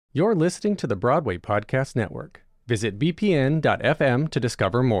You're listening to the Broadway Podcast Network. Visit bpn.fm to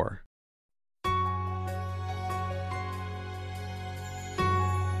discover more.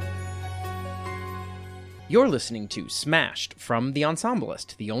 You're listening to Smashed from The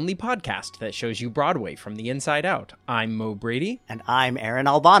Ensemblist, the only podcast that shows you Broadway from the inside out. I'm Mo Brady. And I'm Aaron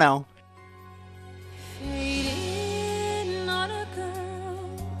Albano. Fading on a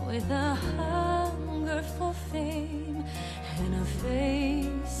girl with a hunger for fame and a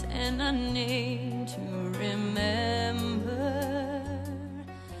face and a name to remember.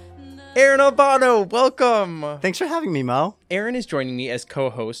 Aaron Albano, welcome! Thanks for having me, Mo. Aaron is joining me as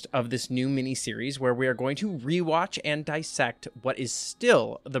co-host of this new mini-series where we are going to rewatch and dissect what is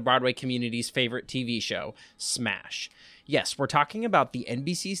still the Broadway community's favorite TV show, Smash. Yes, we're talking about the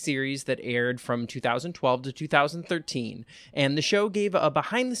NBC series that aired from 2012 to 2013, and the show gave a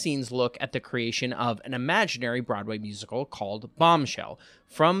behind-the-scenes look at the creation of an imaginary Broadway musical called Bombshell,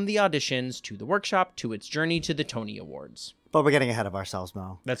 from the auditions to the workshop to its journey to the Tony Awards. But we're getting ahead of ourselves,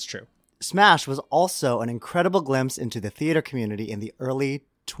 Mo. That's true. Smash was also an incredible glimpse into the theater community in the early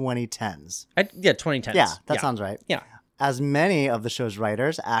 2010s. 2010s. Yeah, that sounds right. Yeah. As many of the show's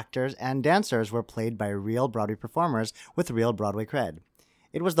writers, actors, and dancers were played by real Broadway performers with real Broadway cred.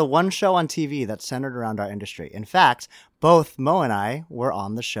 It was the one show on TV that centered around our industry. In fact, both Mo and I were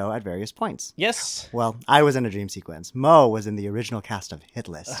on the show at various points. Yes. Well, I was in a dream sequence. Mo was in the original cast of Hit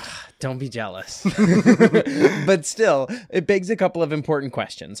List. Don't be jealous. But still, it begs a couple of important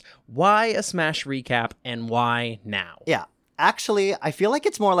questions. Why a Smash recap and why now? Yeah, actually, I feel like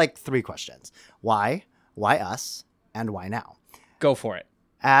it's more like three questions. Why us, and why now? Go for it.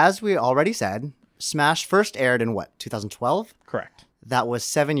 As we already said, Smash first aired in 2012? Correct. That was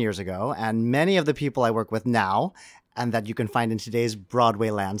 7 years ago, and many of the people I work with now, and that you can find in today's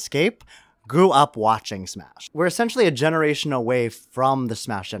Broadway landscape, grew up watching Smash. We're essentially a generation away from the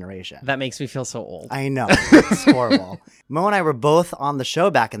Smash generation. That makes me feel so old. I know. It's horrible. Mo and I were both on the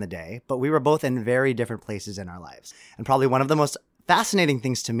show back in the day, but we were both in very different places in our lives. And probably one of the most fascinating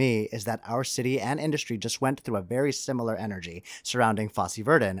things to me is that our city and industry just went through a very similar energy surrounding Fosse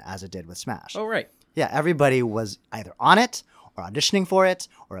Verdon as it did with Smash. Oh, right. Yeah, everybody was either on it, or auditioning for it,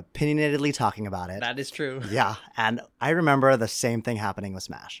 or opinionately talking about it. That is true. Yeah, and I remember the same thing happening with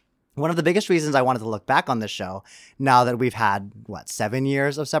Smash. One of the biggest reasons I wanted to look back on this show, now that we've had, 7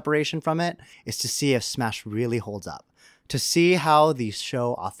 years of separation from it, is to see if Smash really holds up. To see how the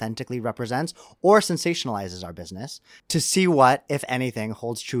show authentically represents or sensationalizes our business. To see what, if anything,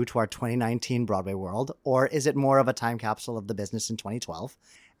 holds true to our 2019 Broadway world, or is it more of a time capsule of the business in 2012?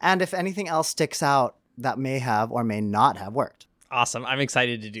 And if anything else sticks out that may have or may not have worked. Awesome. I'm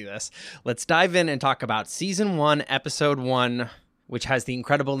excited to do this. Let's dive in and talk about Season 1, Episode 1, which has the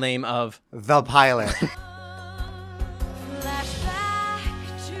incredible name of The Pilot. Flashback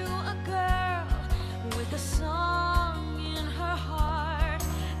to a girl with a song in her heart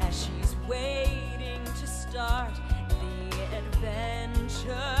as she's waiting to start the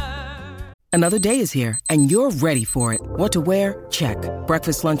adventure. Another day is here, and you're ready for it. What to wear? Check.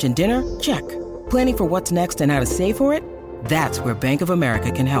 Breakfast, lunch, and dinner? Check. Planning for what's next and how to save for it? That's where Bank of America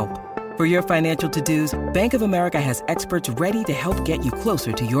can help. For your financial to-dos, Bank of America has experts ready to help get you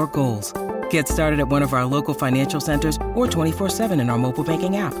closer to your goals. Get started at one of our local financial centers or 24/7 in our mobile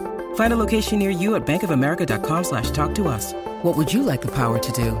banking app. Find a location near you at bankofamerica.com/talktous. What would you like the power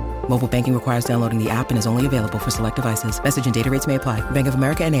to do? Mobile banking requires downloading the app and is only available for select devices. Message and data rates may apply. Bank of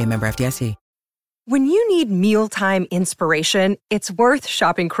America N.A., member FDIC. When you need mealtime inspiration, it's worth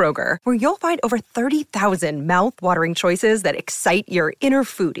shopping Kroger, where you'll find over 30,000 mouth-watering choices that excite your inner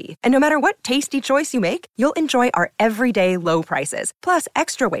foodie. And no matter what tasty choice you make, you'll enjoy our everyday low prices, plus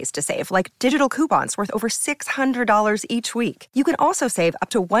extra ways to save, like digital coupons worth over $600 each week. You can also save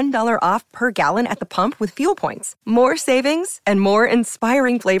up to $1 off per gallon at the pump with fuel points. More savings and more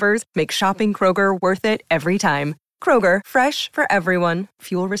inspiring flavors make shopping Kroger worth it every time. Kroger, fresh for everyone.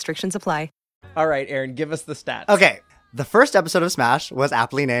 Fuel restrictions apply. All right, Aaron, give us the stats. Okay, the first episode of Smash was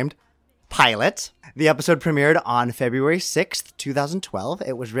aptly named Pilot. The episode premiered on February 6th, 2012.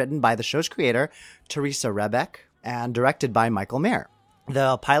 It was written by the show's creator, Teresa Rebeck, and directed by Michael Mayer.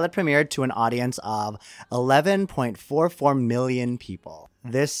 The pilot premiered to an audience of 11.44 million people.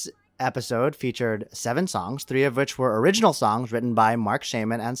 This episode featured 7 songs, 3 of which were original songs written by Mark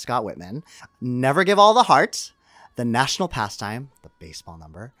Shaman and Scott Whitman. Never Give All the Heart, the national pastime, the baseball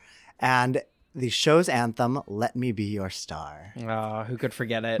number, and the show's anthem, Let Me Be Your Star. Who could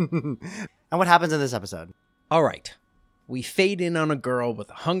forget it? And what happens in this episode? All right. we fade in on a girl with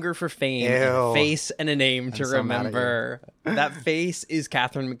a hunger for fame and a Ew. face and a name to so mad at you. remember. That face is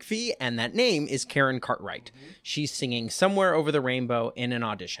Catherine McPhee, and that name is Karen Cartwright. She's singing Somewhere Over the Rainbow in an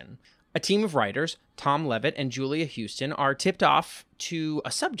audition. A team of writers, Tom Levitt and Julia Houston, are tipped off to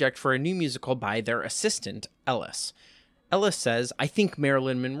a subject for a new musical by their assistant, Ellis. Ellis says, I think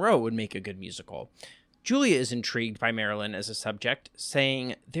Marilyn Monroe would make a good musical. Julia is intrigued by Marilyn as a subject,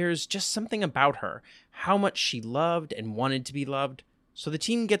 saying there's just something about her, how much she loved and wanted to be loved. So the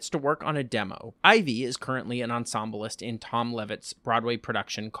team gets to work on a demo. Ivy is currently an ensemblist in Tom Levitt's Broadway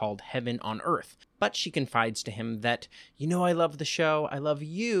production called Heaven on Earth, but she confides to him that, I love the show, I love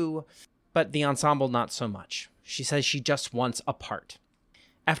you, but the ensemble not so much. She says she just wants a part.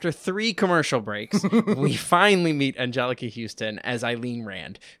 After 3 commercial breaks, we finally meet Angelica Houston as Eileen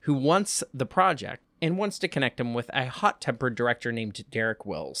Rand, who wants the project and wants to connect him with a hot-tempered director named Derek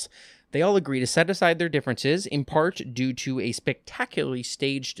Wills. They all agree to set aside their differences, in part due to a spectacularly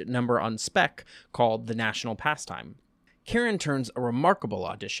staged number on spec called The National Pastime. Karen turns a remarkable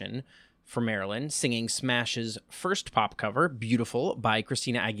audition for Marilyn, singing Smash's first pop cover, Beautiful, by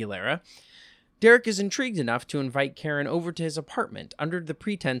Christina Aguilera. Derek is intrigued enough to invite Karen over to his apartment under the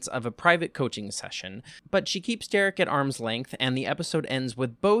pretense of a private coaching session, but she keeps Derek at arm's length, and the episode ends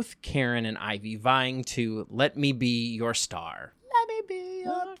with both Karen and Ivy vying to let me be your star. Let me be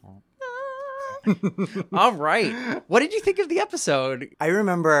your star. All right. What did you think of the episode? I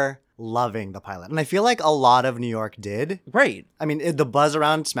remember loving the pilot, and I feel like a lot of New York did. Right. I mean, the buzz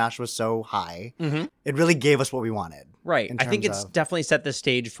around Smash was so high. Mm-hmm. It really gave us what we wanted. Right. I think it's of... definitely set the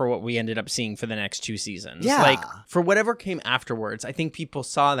stage for what we ended up seeing for the next 2 seasons. Yeah. Like, for whatever came afterwards, I think people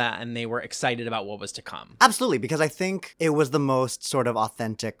saw that and they were excited about what was to come. Absolutely, because I think it was the most sort of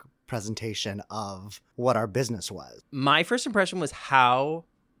authentic presentation of what our business was. My first impression was how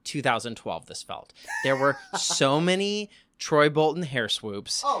 2012 this felt. There were so many Troy Bolton hair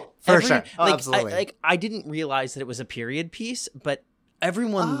swoops. Oh, for sure. Oh, absolutely. I didn't realize that it was a period piece, but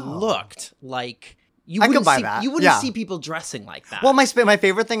everyone looked like... You I could wouldn't buy see, that. You wouldn't see people dressing like that. Well, my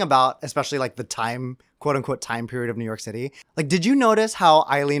favorite thing about, especially like the time, quote unquote, time period of New York City, like, did you notice how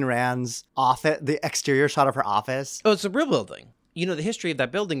Eileen Rand's office, the exterior shot of her office? Oh, it's the Brill Building. You know, the history of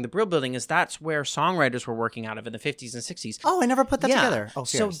that building, the Brill Building, is that's where songwriters were working out of in the 50s and 60s. Oh, I never put that together. Oh,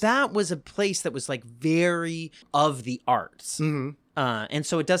 so that was a place that was like very of the arts. Mm-hmm. And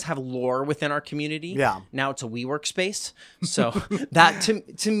so it does have lore within our community. Yeah. Now it's a WeWork space. So that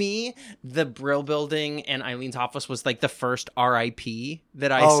to me, the Brill Building and Eileen's office was like the first RIP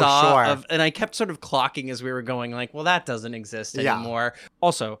that I saw. Sure. And I kept sort of clocking as we were going like, well, that doesn't exist anymore.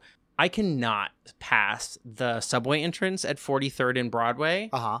 Also, I cannot pass the subway entrance at 43rd and Broadway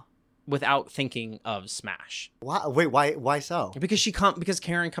without thinking of Smash. Why? Wait, why so? Because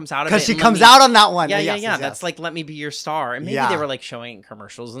Karen comes out of it. Because she comes out on that one. Yeah, Yes. That's like, let me be your star. And maybe they were like showing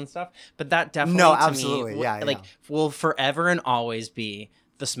commercials and stuff, but that definitely No, to absolutely. me, will forever and always be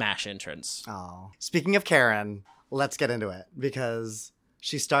the Smash entrance. Oh. Speaking of Karen, let's get into it, because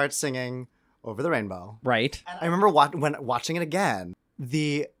she starts singing Over the Rainbow. Right. I remember when watching it again,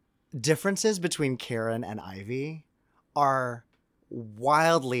 the differences between Karen and Ivy are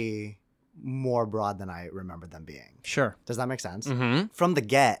wildly more broad than I remember them being. Sure. Does that make sense? Mm-hmm. From the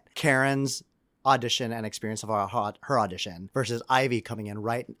get, Karen's audition and experience of her audition versus Ivy coming in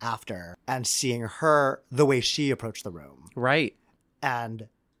right after and seeing her, the way she approached the room. Right. And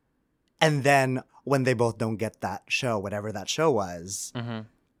then when they both don't get that show, whatever that show was,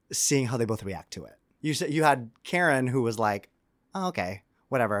 seeing how they both react to it. You had Karen, who was like, oh, okay,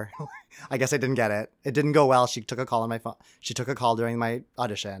 whatever. I guess I didn't get it. It didn't go well. She took a call on my phone. She took a call during my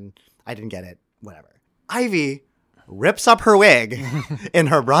audition. I didn't get it. Whatever. Ivy rips up her wig in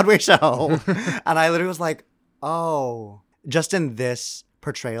her Broadway show. And I literally was like, oh, just in this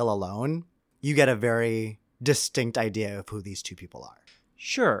portrayal alone, you get a very distinct idea of who these two people are.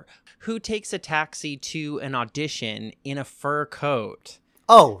 Sure. Who takes a taxi to an audition in a fur coat?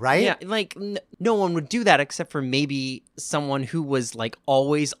 Oh, right? Yeah, like no one would do that except for maybe someone who was like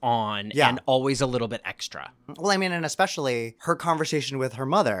always on and always a little bit extra. Well, I mean, and especially her conversation with her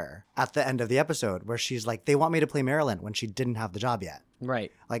mother at the end of the episode where she's like, they want me to play Marilyn when she didn't have the job yet.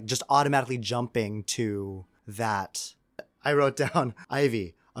 Right. Like just automatically jumping to that. I wrote down,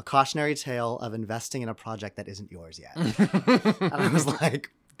 Ivy, a cautionary tale of investing in a project that isn't yours yet. And I was like,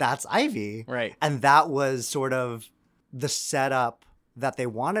 that's Ivy. Right. And that was sort of the setup that they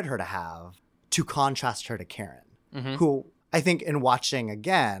wanted her to have to contrast her to Karen, who I think in watching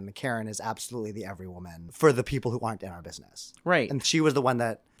again, Karen is absolutely the every woman for the people who aren't in our business. Right. And she was the one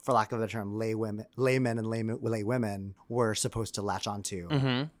that, for lack of a term, laymen and lay women were supposed to latch onto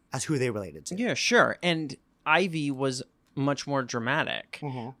as who they related to. Yeah, sure. And Ivy was much more dramatic.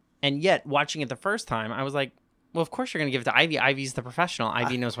 Mm-hmm. And yet, watching it the first time, I was like, well, of course you're going to give it to Ivy. Ivy's the professional.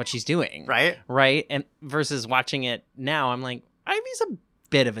 Ivy knows what she's doing. Right? Right? And versus watching it now, I'm like, Ivy's a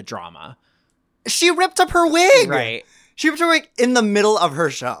bit of a drama. She ripped up her wig. Right. She ripped her wig in the middle of her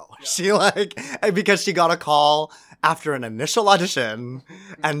show. Yeah. She because she got a call after an initial audition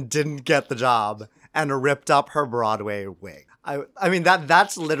and didn't get the job and ripped up her Broadway wig. I mean,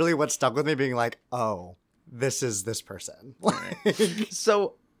 that's literally what stuck with me, being like, oh, this is this person.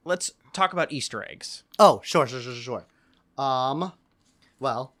 So let's talk about Easter eggs. Oh, sure.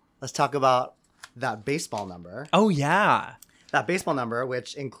 Well, let's talk about that baseball number. Oh, yeah. That baseball number,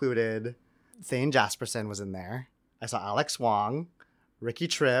 which included Thane Jasperson was in there. I saw Alex Wong, Ricky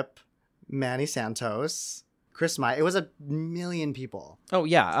Tripp, Manny Santos, Chris Mai. It was a million people. Oh,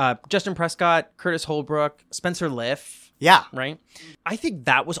 yeah. Justin Prescott, Curtis Holbrook, Spencer Liff. Yeah. Right? I think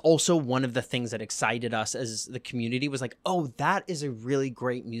that was also one of the things that excited us as the community was like, oh, that is a really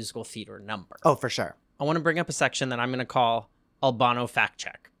great musical theater number. Oh, for sure. I want to bring up a section that I'm going to call Albano Fact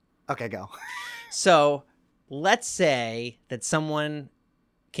Check. Okay, go. So let's say that someone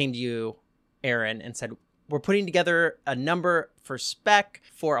came to you, Aaron, and said, we're putting together a number for spec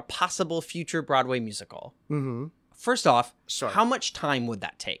for a possible future Broadway musical. Mm-hmm. First off, Sure. How much time would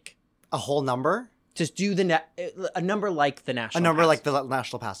that take? A whole number? To do a number like the National A number Pastime. like the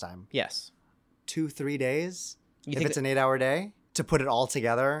National Pastime. Yes. 2-3 days? You if think it's an 8-hour day? To put it all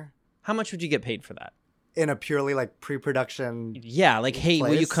together How much would you get paid for that? in a purely like pre-production... Yeah, like, hey, will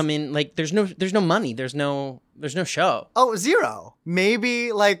you place? come in? Like, there's no money. There's no show. Oh, 0.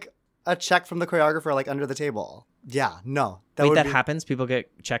 Maybe like a check from the choreographer like under the table. Yeah, no. Wait, would that be- happens? People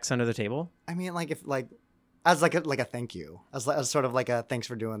get checks under the table? I mean, like if like as like a thank you, as sort of like a thanks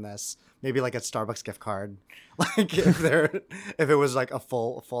for doing this. Maybe like a Starbucks gift card, like if it was like a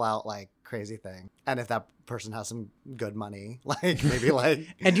full out like crazy thing, and if that person has some good money, like maybe like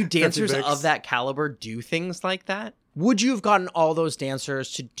And do 50 dancers bucks. of that caliber do things like that? Would you have gotten all those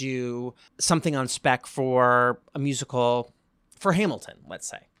dancers to do something on spec for a musical for Hamilton, let's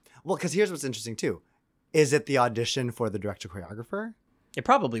say? Well, because here's what's interesting too: is it the audition for the director choreographer? It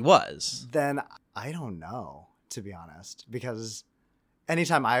probably was. Then I don't know, to be honest, because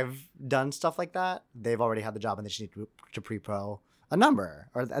anytime I've done stuff like that, they've already had the job and they just need to pre-pro a number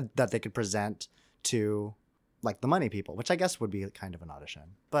or that they could present to like the money people, which I guess would be kind of an audition.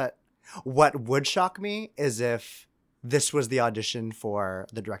 But what would shock me is if this was the audition for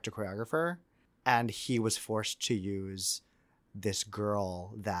the director choreographer and he was forced to use this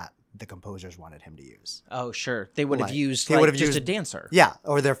girl that the composers wanted him to use. Oh, sure. They would have Like, used they like, would have just used- a dancer. Yeah,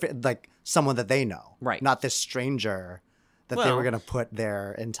 or they're like someone that they know. Right. Not this stranger that they Well- were going to put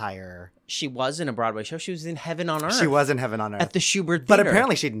their entire... She was in a Broadway show. She was in Heaven on Earth. She was in Heaven on Earth. at the Schubert But Theater.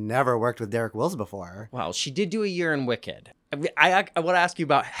 apparently she'd never worked with Derek Wills before. Well, she did do a year in Wicked. I want to ask you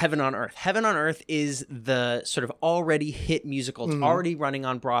about Heaven on Earth. Heaven on Earth is the sort of already hit musical. It's already running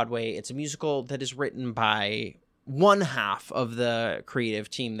on Broadway. It's a musical that is written by one half of the creative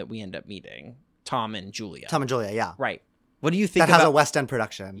team that we end up meeting, Tom and Julia. Tom and Julia, yeah. Right. What do you think That has about a West End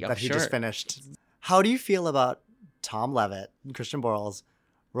production Yup, that he sure. just finished. How do you feel about Tom Levitt and Christian Borle's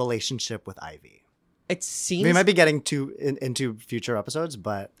relationship with Ivy? It seems We might be getting into future episodes,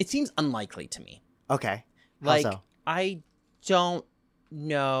 but it seems unlikely to me. okay. How Like, so? I don't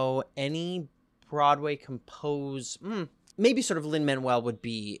know any Broadway maybe sort of Lin-Manuel would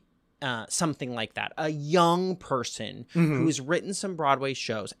be something like that. A young person who's written some Broadway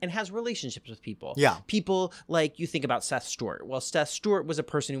shows and has relationships with people. Yeah. People like you think about Seth Stewart. Well, Seth Stewart was a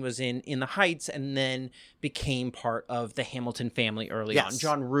person who was in the Heights and then became part of the Hamilton family early on. Yes.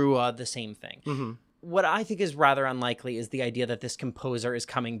 John Rua, the same thing. What I think is rather unlikely is the idea that this composer is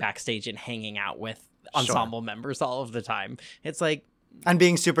coming backstage and hanging out with ensemble members all of the time. It's like, And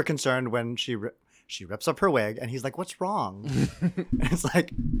being super concerned when she rips up her wig, and he's like, "What's wrong?" And it's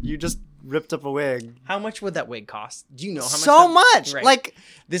like, you just ripped up a wig. how much would that wig cost? Do you know how much? So much, Right. like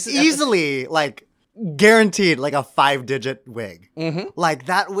This is easily, like guaranteed, like a 5-digit wig. Mm-hmm. Like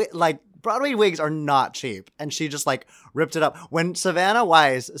that, like Broadway wigs are not cheap, and she just like ripped it up. When Savannah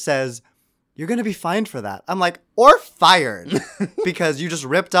Wise says, "You're gonna be fined for that," I'm like, or fired because you just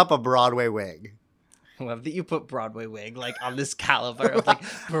ripped up a Broadway wig. I love that you put Broadway wig like on this caliber of like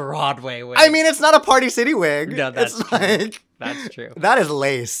Broadway wig. I mean, it's not a Party City wig. No, that's it's true. like That's true. that is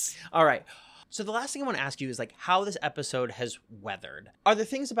lace. All right. So the last thing I want to ask you is like how this episode has weathered. Are there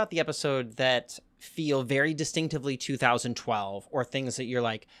things about the episode that feel very distinctively 2012 or things that you're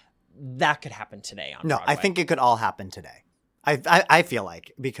like, that could happen today on No, Broadway? I think it could all happen today. I feel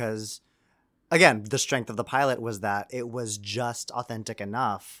like, because again, the strength of the pilot was that it was just authentic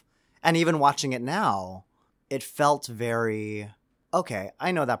enough. And even watching it now, it felt very, okay,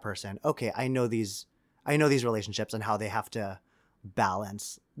 I know that person. Okay, I know these relationships and how they have to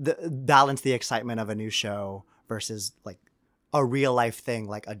balance the excitement of a new show versus like a real life thing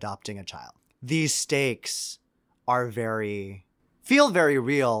like adopting a child. These stakes feel very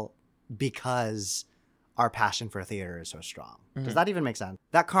real because our passion for theater is so strong. Does that even make sense?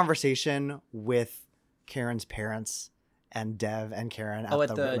 That conversation with Karen's parents and Dev and Karen at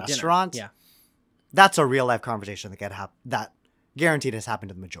the restaurant. Dinner. Yeah. That's a real life conversation that guaranteed has happened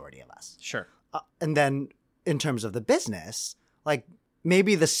to the majority of us. Sure. And then in terms of the business, like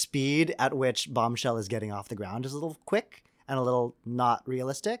maybe the speed at which Bombshell is getting off the ground is a little quick and a little not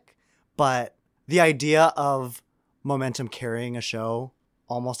realistic. But the idea of momentum carrying a show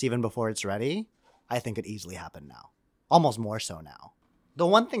almost even before it's ready, I think could easily happen now. Almost more so now. The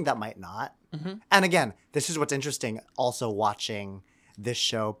one thing that might not, and again, this is what's interesting also watching this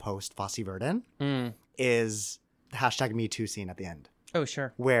show post Fosse Verdon, is the #MeToo scene at the end. Oh,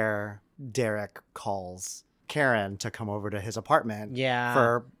 sure. Where Derek calls Karen to come over to his apartment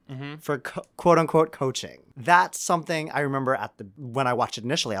for quote unquote coaching. That's something I remember when I watched it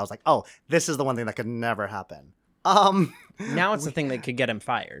initially. I was like, oh, this is the one thing that could never happen. Now it's the thing that could get him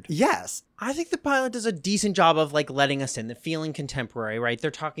fired. Yes. I think the pilot does a decent job of like letting us in, the feeling contemporary, right?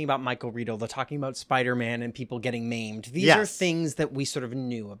 They're talking about Michael Riedel, they're talking about Spider-Man and people getting maimed. These are things that we sort of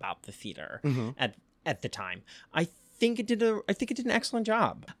knew about the theater at the time. I think it did an excellent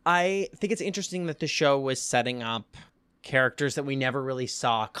job. I think it's interesting that the show was setting up characters that we never really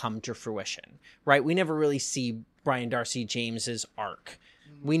saw come to fruition, right? We never really see Brian Darcy James's arc.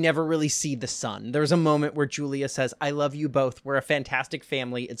 We never really see the son. There's a moment where Julia says, I love you both. We're a fantastic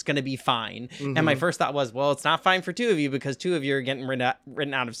family. It's going to be fine. And my first thought was, well, it's not fine for two of you because two of you are getting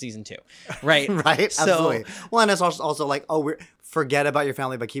written out of season 2. Right? Right. Absolutely. Well, and it's also like, oh, forget about your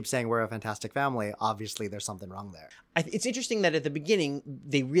family, but keep saying we're a fantastic family. Obviously, there's something wrong there. It's interesting that at the beginning,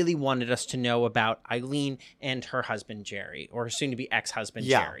 they really wanted us to know about Eileen and her husband, Jerry, or soon-to-be ex-husband,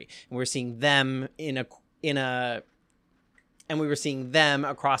 Jerry. And we're seeing them and we were seeing them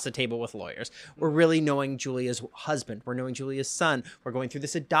across the table with lawyers. We're really knowing Julia's husband. We're knowing Julia's son. We're going through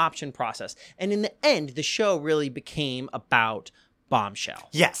this adoption process. And in the end, the show really became about Bombshell.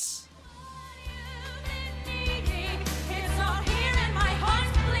 Yes.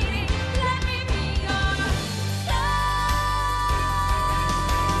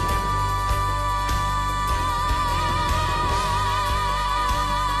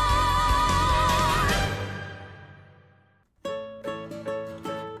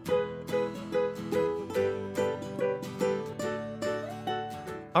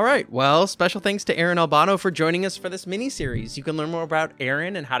 All right. Well, special thanks to Aaron Albano for joining us for this mini-series. You can learn more about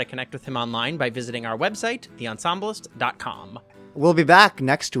Aaron and how to connect with him online by visiting our website, theensemblist.com. We'll be back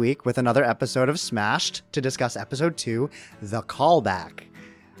next week with another episode of Smashed to discuss episode 2, The Callback.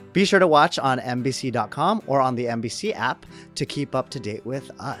 Be sure to watch on NBC.com or on the NBC app to keep up to date with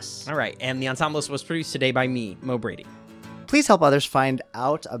us. All right. And The Ensemblist was produced today by me, Mo Brady. Please help others find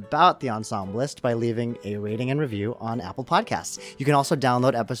out about The Ensemblist by leaving a rating and review on Apple Podcasts. You can also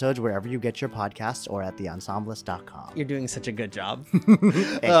download episodes wherever you get your podcasts or at theensemblist.com. You're doing such a good job.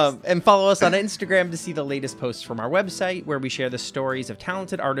 And follow us on Instagram to see the latest posts from our website, where we share the stories of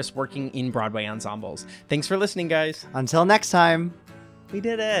talented artists working in Broadway ensembles. Thanks for listening, guys. Until next time. We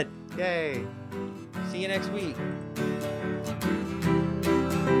did it. Yay. See you next week.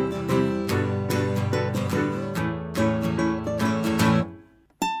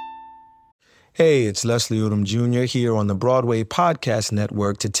 Hey, it's Leslie Odom Jr. here on the Broadway Podcast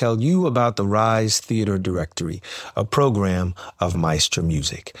Network to tell you about the Rise Theater Directory, a program of Maestro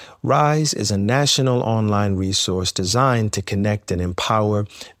Music. Rise is a national online resource designed to connect and empower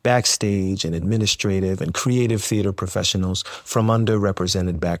backstage and administrative and creative theater professionals from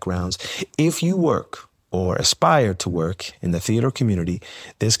underrepresented backgrounds. If you work or aspire to work in the theater community,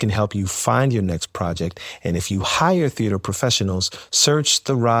 this can help you find your next project. And if you hire theater professionals, search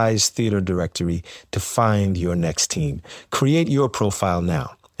the Rise Theater Directory to find your next team. Create your profile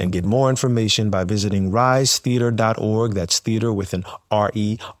now and get more information by visiting risetheater.org. That's theater with an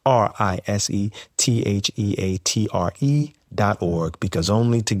RERISETHEATRE.org, because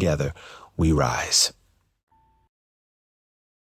only together we rise.